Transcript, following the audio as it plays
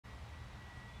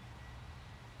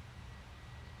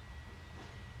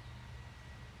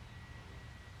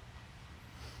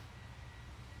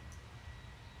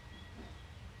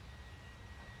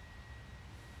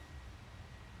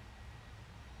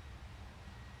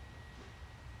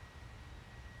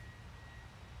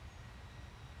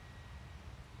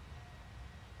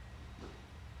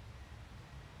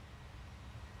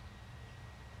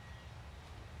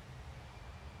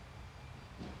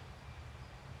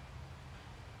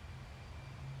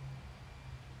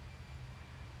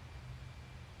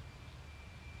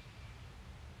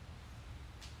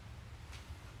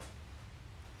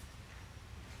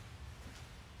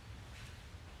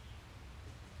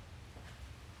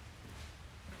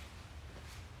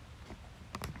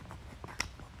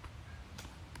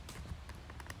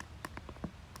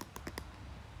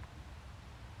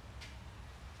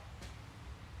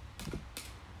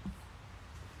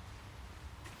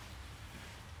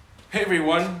Hey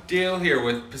everyone, Dale here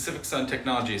with Pacific Sun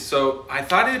Technologies. So I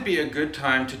thought it'd be a good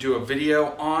time to do a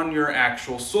video on your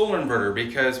actual solar inverter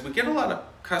because we get a lot of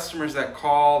customers that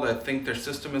call that think their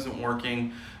system isn't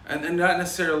working, and not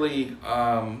necessarily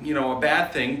a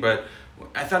bad thing, but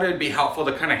I thought it'd be helpful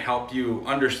to kind of help you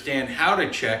understand how to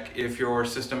check if your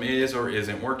system is or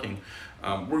isn't working,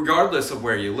 regardless of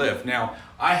where you live. Now,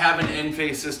 I have an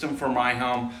Enphase system for my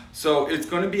home, so it's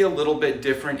going to be a little bit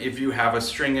different if you have a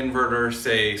string inverter,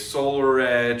 say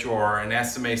SolarEdge or an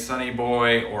SMA Sunny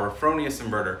Boy or a Fronius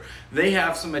inverter. They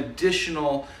have some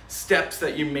additional steps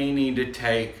that you may need to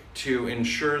take to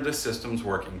ensure the system's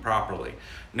working properly.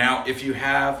 Now, if you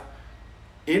have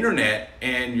internet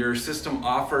and your system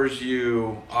offers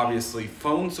you obviously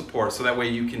phone support, so that way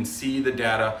you can see the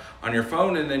data on your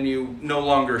phone and then you no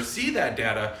longer see that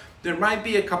data, there might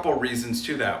be a couple reasons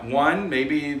to that. One,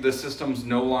 maybe the system's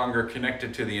no longer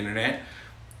connected to the internet.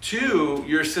 Two,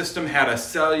 your system had a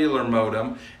cellular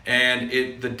modem and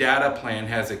the data plan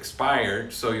has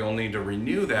expired, so you'll need to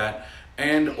renew that.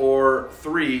 Or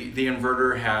three, the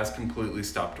inverter has completely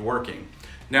stopped working.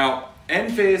 Now,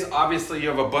 Enphase, obviously you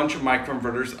have a bunch of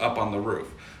microinverters up on the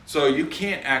roof, so you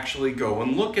can't actually go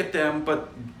and look at them,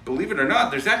 but believe it or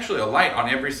not, there's actually a light on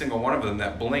every single one of them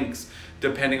that blinks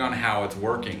depending on how it's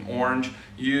working. Orange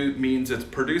means it's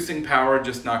producing power,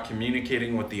 just not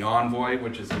communicating with the Envoy,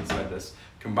 which is inside this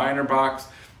combiner box.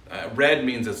 Red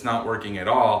means it's not working at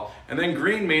all, and then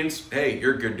green means, hey,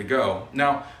 you're good to go.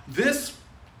 Now, this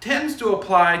tends to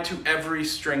apply to every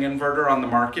string inverter on the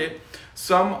market.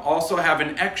 Some also have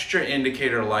an extra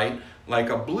indicator light, like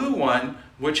a blue one,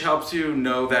 which helps you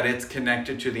know that it's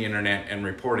connected to the internet and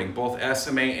reporting. Both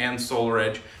SMA and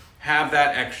SolarEdge have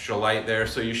that extra light there,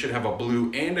 so you should have a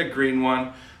blue and a green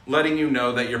one, letting you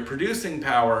know that you're producing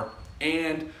power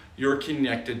and you're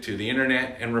connected to the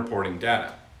internet and reporting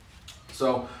data.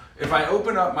 So if I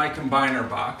open up my combiner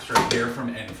box right here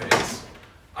from Enphase,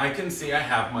 I can see I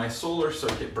have my solar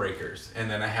circuit breakers,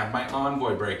 and then I have my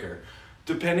Envoy breaker.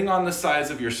 Depending on the size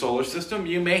of your solar system,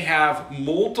 you may have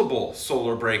multiple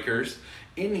solar breakers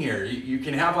in here. You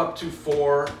can have up to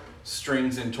 4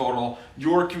 strings in total.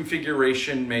 Your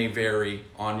configuration may vary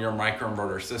on your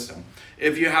microinverter system.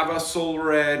 If you have a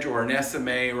SolarEdge or an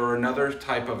SMA or another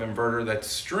type of inverter that's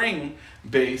string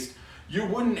based, you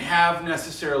wouldn't have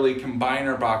necessarily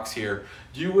combiner box here.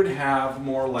 You would have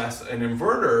more or less an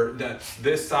inverter that's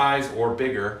this size or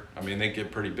bigger. I mean, they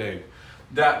get pretty big.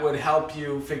 That would help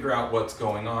you figure out what's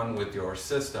going on with your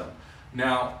system.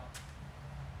 Now,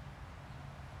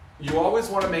 you always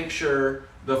want to make sure,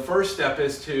 the first step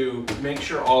is to make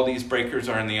sure all these breakers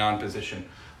are in the on position.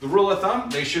 The rule of thumb,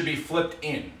 they should be flipped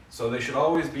in. So they should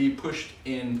always be pushed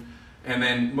in, and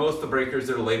then most of the breakers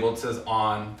that are labeled says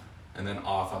on and then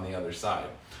off on the other side.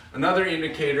 Another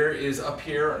indicator is up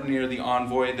here near the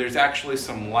Envoy. There's actually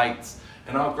some lights,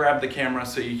 and I'll grab the camera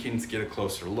so you can get a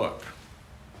closer look.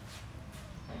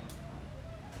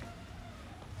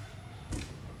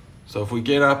 So if we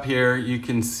get up here, you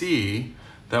can see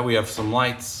that we have some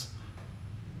lights,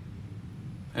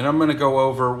 and I'm going to go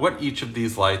over what each of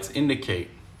these lights indicate.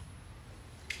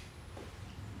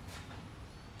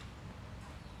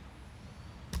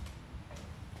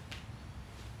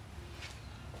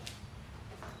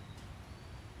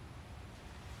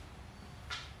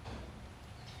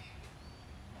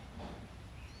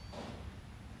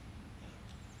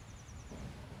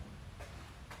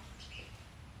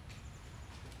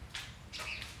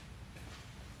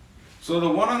 So the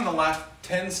one on the left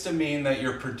tends to mean that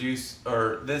you're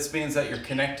this means that you're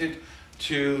connected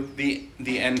to the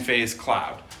Enphase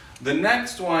cloud. The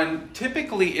next one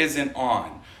typically isn't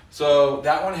on. So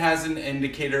that one has an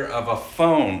indicator of a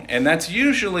phone, and that's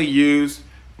usually used,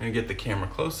 I'm gonna get the camera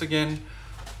close again,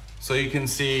 so you can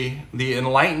see the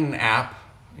Enlighten app.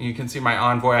 You can see my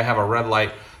Envoy, I have a red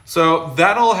light. So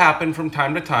that'll happen from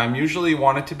time to time. Usually you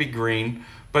want it to be green,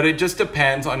 but it just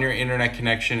depends on your internet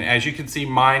connection. As you can see,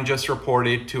 mine just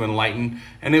reported to Enlighten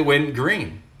and it went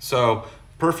green. So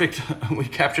perfect, we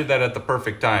captured that at the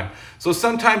perfect time. So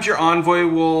sometimes your Envoy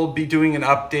will be doing an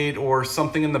update or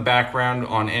something in the background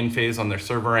on Enphase on their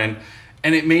server end,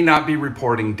 and it may not be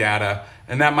reporting data,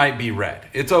 and that might be red.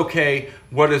 It's okay.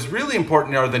 What is really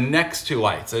important are the next 2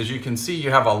 lights. As you can see,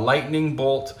 you have a lightning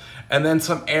bolt and then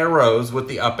some arrows with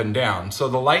the up and down. So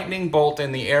the lightning bolt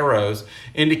and the arrows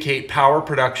indicate power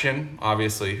production.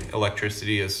 Obviously,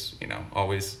 electricity is,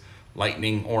 always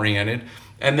lightning oriented.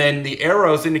 And then the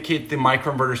arrows indicate the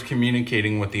microinverters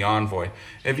communicating with the Envoy.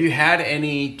 If you had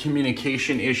any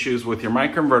communication issues with your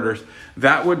microinverters,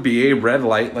 that would be a red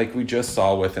light like we just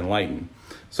saw with Enlighten.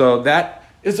 So that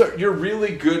is your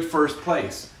really good first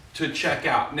place to check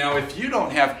out. Now, if you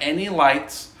don't have any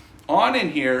lights on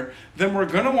in here, then we're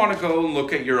gonna wanna go and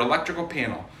look at your electrical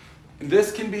panel.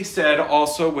 This can be said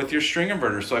also with your string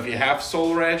inverter. So if you have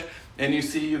SolarEdge and you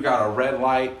see you got a red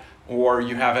light, or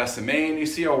you have SMA and you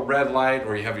see a red light,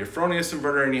 or you have your Fronius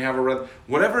inverter and you have a red,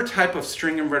 whatever type of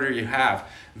string inverter you have,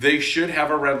 they should have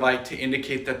a red light to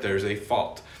indicate that there's a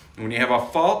fault. And when you have a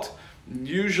fault,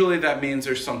 usually that means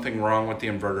there's something wrong with the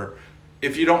inverter.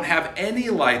 If you don't have any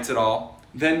lights at all,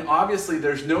 then obviously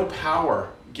there's no power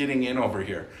getting in over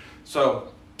here.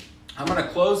 So I'm gonna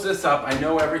close this up. I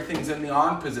know everything's in the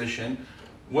on position.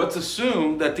 Let's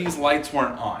assume that these lights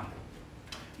weren't on.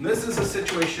 And this is a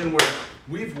situation where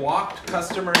we've walked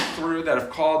customers through that have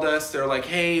called us. They're like,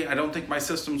 hey, I don't think my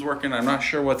system's working. I'm not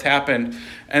sure what's happened.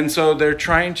 And so they're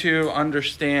trying to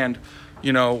understand,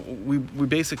 you know, we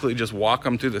basically just walk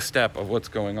them through the step of what's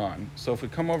going on. So if we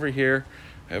come over here,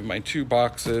 I have my 2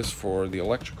 boxes for the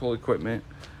electrical equipment.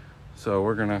 So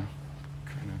we're gonna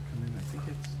kind of come in, I think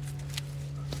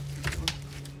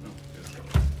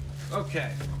it's,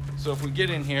 okay. So if we get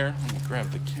in here, I'm gonna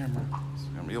grab the camera. It's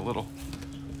gonna be a little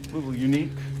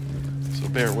unique, so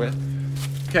bear with.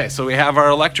 Okay, so we have our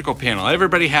electrical panel.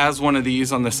 Everybody has one of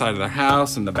these on the side of their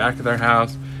house and the back of their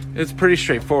house. It's pretty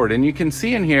straightforward. And you can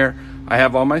see in here, I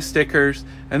have all my stickers,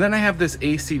 and then I have this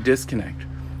AC disconnect.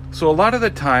 So a lot of the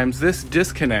times this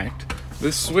disconnect,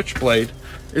 this switch blade,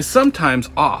 is sometimes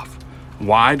off.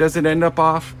 Why does it end up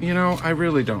off? You know, I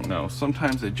really don't know.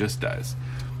 Sometimes it just does.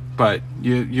 But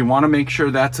you want to make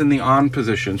sure that's in the on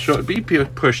position. So it be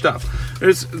pushed up.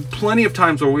 There's plenty of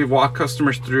times where we've walked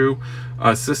customers through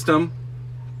a system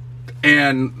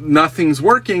and nothing's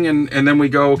working, and then we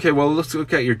go, okay, well, let's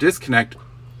look at your disconnect,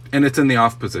 and it's in the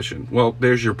off position. Well,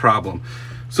 there's your problem.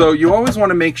 So you always want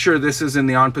to make sure this is in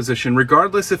the on position,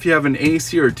 regardless if you have an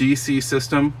AC or DC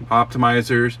system,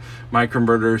 optimizers,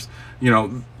 microinverters, you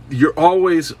know, you're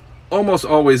almost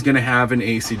always going to have an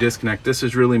AC disconnect. This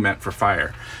is really meant for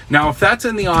fire. Now, if that's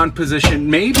in the on position,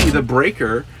 maybe the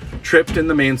breaker tripped in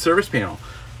the main service panel.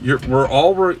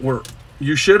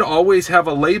 You should always have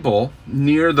a label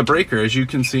near the breaker. As you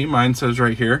can see, mine says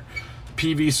right here,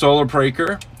 PV solar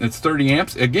breaker. It's 30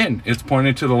 amps. Again, it's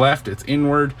pointed to the left, it's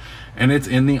inward, and it's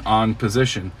in the on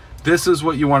position. This is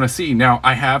what you want to see. Now,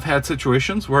 I have had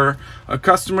situations where a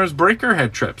customer's breaker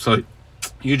had tripped. So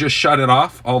you just shut it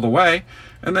off all the way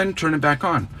and then turn it back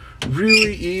on.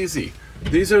 Really easy.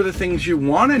 These are the things you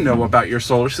want to know about your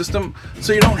solar system,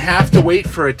 so you don't have to wait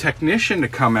for a technician to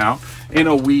come out in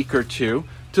a week or two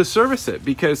to service it.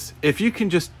 Because if you can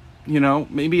just, you know,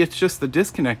 maybe it's just the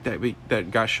disconnect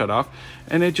that got shut off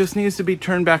and it just needs to be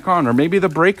turned back on, or maybe the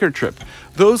breaker tripped.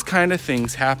 Those kind of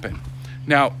things happen.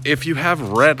 Now, if you have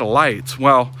red lights,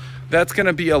 well, that's going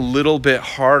to be a little bit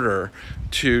harder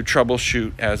to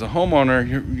troubleshoot as a homeowner,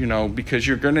 you know, because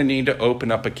you're going to need to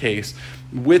open up a case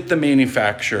with the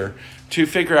manufacturer to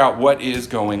figure out what is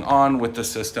going on with the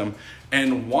system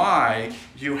and why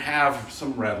you have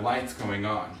some red lights going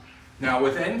on. Now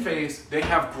with Enphase, they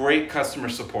have great customer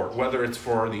support, whether it's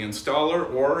for the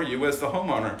installer or you as the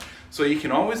homeowner. So you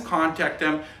can always contact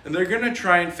them, and they're going to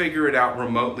try and figure it out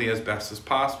remotely as best as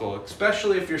possible,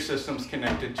 especially if your system's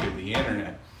connected to the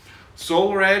internet.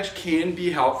 SolarEdge can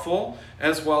be helpful,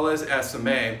 as well as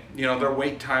SMA. You know, their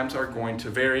wait times are going to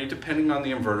vary depending on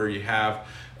the inverter you have.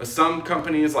 Some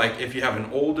companies, like if you have an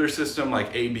older system like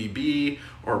ABB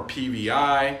or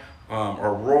PVI or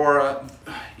Aurora,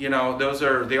 you know,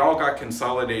 they all got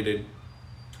consolidated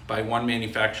by one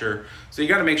manufacturer. So you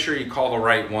got to make sure you call the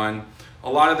right one. A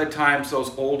lot of the times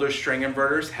those older string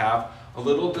inverters have a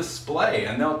little display,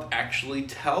 and they'll actually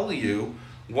tell you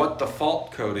what the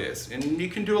fault code is. And you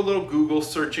can do a little Google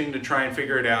searching to try and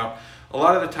figure it out. A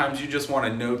lot of the times you just want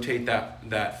to notate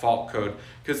that fault code,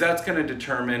 because that's going to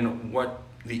determine what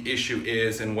the issue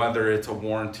is and whether it's a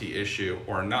warranty issue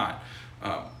or not.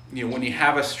 You know, when you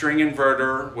have a string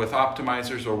inverter with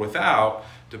optimizers or without,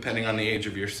 depending on the age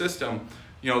of your system,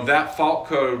 you know, that fault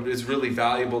code is really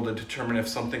valuable to determine if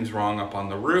something's wrong up on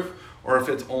the roof or if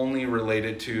it's only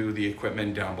related to the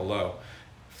equipment down below.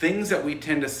 Things that we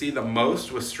tend to see the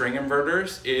most with string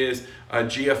inverters is a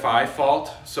Gfi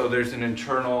fault. So there's an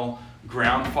internal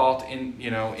ground fault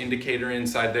indicator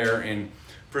inside there, and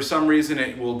for some reason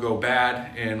it will go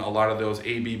bad in a lot of those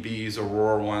ABBs,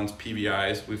 Aurora ones,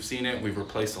 PVIs. We've seen it. We've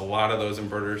replaced a lot of those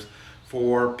inverters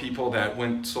for people that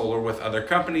went solar with other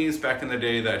companies back in the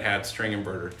day that had string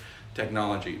inverter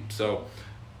technology. So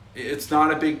it's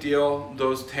not a big deal.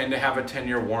 Those tend to have a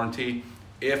 10-year warranty.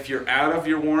 If you're out of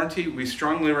your warranty, we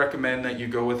strongly recommend that you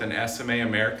go with an SMA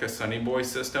America Sunny Boy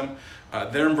system.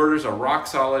 Their inverters are rock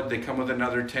solid. They come with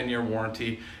another 10-year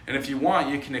warranty. And if you want,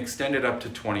 you can extend it up to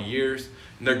 20 years.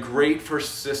 And they're great for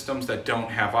systems that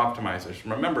don't have optimizers.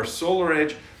 Remember,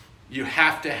 SolarEdge, you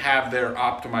have to have their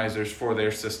optimizers for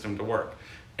their system to work.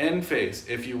 Enphase,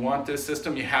 if you want this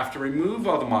system, you have to remove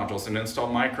all the modules and install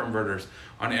microinverters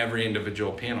on every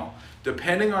individual panel.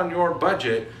 Depending on your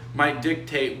budget, might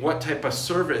dictate what type of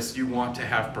service you want to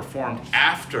have performed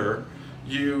after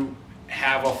you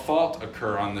have a fault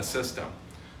occur on the system.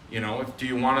 You know, do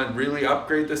you want to really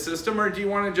upgrade the system, or do you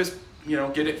want to just, you know,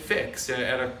 get it fixed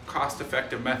at a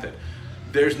cost-effective method?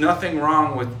 There's nothing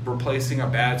wrong with replacing a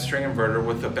bad string inverter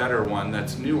with a better one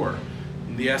that's newer.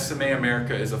 The SMA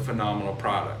America is a phenomenal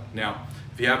product. Now,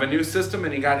 if you have a new system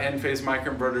and you got Enphase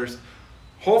microinverters,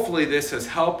 hopefully this has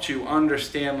helped you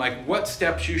understand like what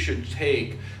steps you should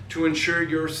take to ensure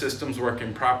your system's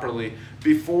working properly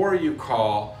before you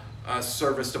call a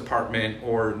service department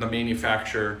or the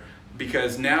manufacturer,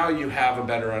 because now you have a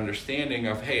better understanding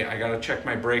of, hey, I gotta check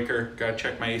my breaker, gotta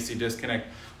check my AC disconnect.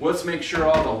 Let's make sure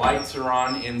all the lights are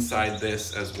on inside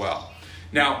this as well.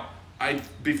 Now,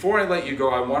 before I let you go,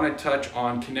 I want to touch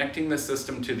on connecting the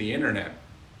system to the internet.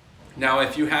 Now,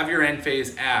 if you have your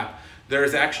Enphase app,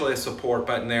 there's actually a support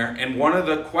button there. And one of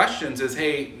the questions is,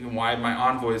 hey, why my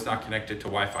Envoy is not connected to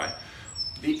Wi-Fi?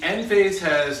 The Enphase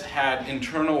has had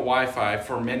internal Wi-Fi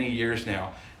for many years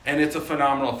now, and it's a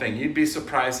phenomenal thing. You'd be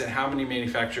surprised at how many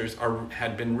manufacturers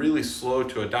had been really slow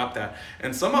to adopt that.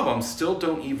 And some of them still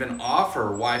don't even offer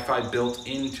Wi-Fi built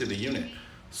into the unit.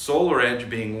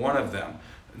 SolarEdge being one of them.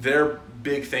 Their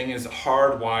big thing is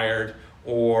hardwired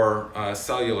or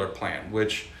cellular plan,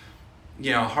 which,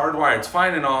 you know, hardwired's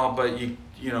fine and all, but you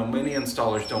know, many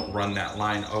installers don't run that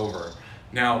line over.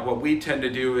 Now, what we tend to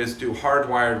do is do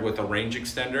hardwired with a range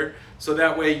extender, so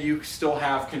that way you still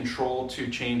have control to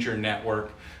change your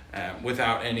network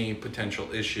without any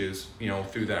potential issues, you know,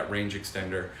 through that range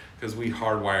extender, because we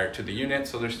hardwire it to the unit,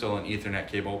 so there's still an Ethernet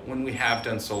cable when we have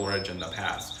done SolarEdge in the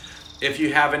past. If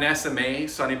you have an SMA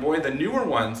Sunny Boy, the newer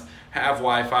ones have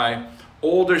Wi-Fi.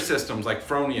 Older systems like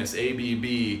Fronius,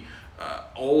 ABB,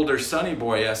 older Sunny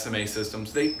Boy SMA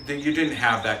systems, you didn't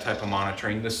have that type of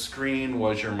monitoring. The screen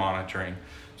was your monitoring.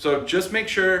 So just make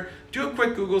sure, do a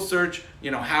quick Google search,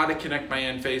 you know, how to connect my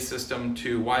Enphase system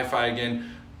to Wi-Fi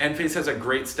again. Enphase has a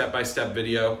great step-by-step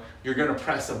video. You're gonna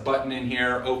press a button in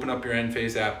here, open up your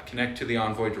Enphase app, connect to the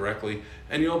Envoy directly,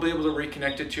 and you'll be able to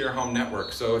reconnect it to your home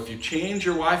network. So if you change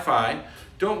your Wi-Fi,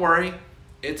 don't worry,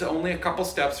 it's only a couple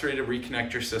steps for you to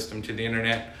reconnect your system to the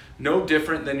internet. No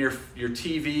different than your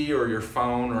TV or your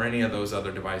phone or any of those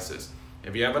other devices.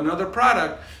 If you have another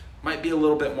product, might be a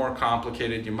little bit more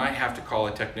complicated. You might have to call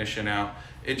a technician out.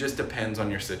 It just depends on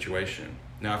your situation.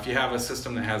 Now, if you have a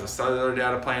system that has a cellular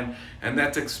data plan and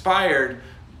that's expired,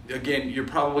 again, you're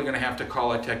probably gonna have to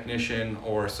call a technician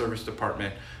or a service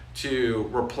department to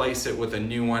replace it with a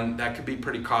new one. That could be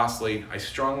pretty costly. I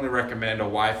strongly recommend a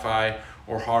Wi-Fi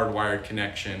or hardwired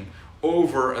connection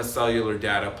over a cellular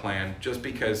data plan, just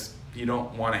because you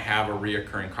don't wanna have a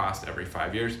reoccurring cost every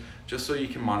 5 years, just so you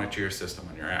can monitor your system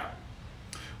on your app.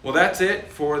 Well, that's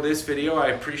it for this video. I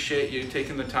appreciate you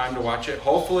taking the time to watch it.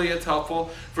 Hopefully it's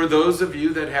helpful for those of you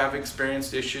that have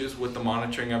experienced issues with the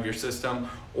monitoring of your system,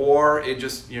 or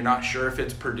you're not sure if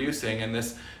it's producing, and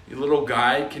this little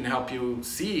guide can help you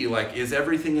see, like, is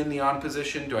everything in the on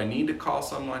position? Do I need to call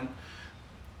someone?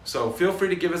 So feel free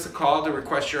to give us a call to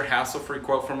request your hassle-free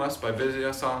quote from us by visiting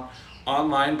us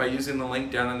online by using the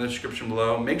link down in the description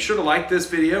below. Make sure to like this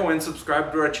video and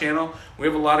subscribe to our channel. We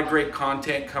have a lot of great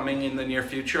content coming in the near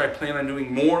future. I plan on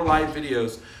doing more live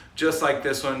videos just like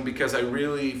this one, because I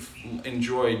really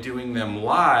enjoy doing them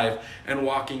live and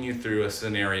walking you through a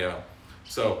scenario.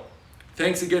 So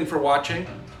thanks again for watching.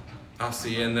 I'll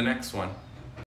see you in the next one.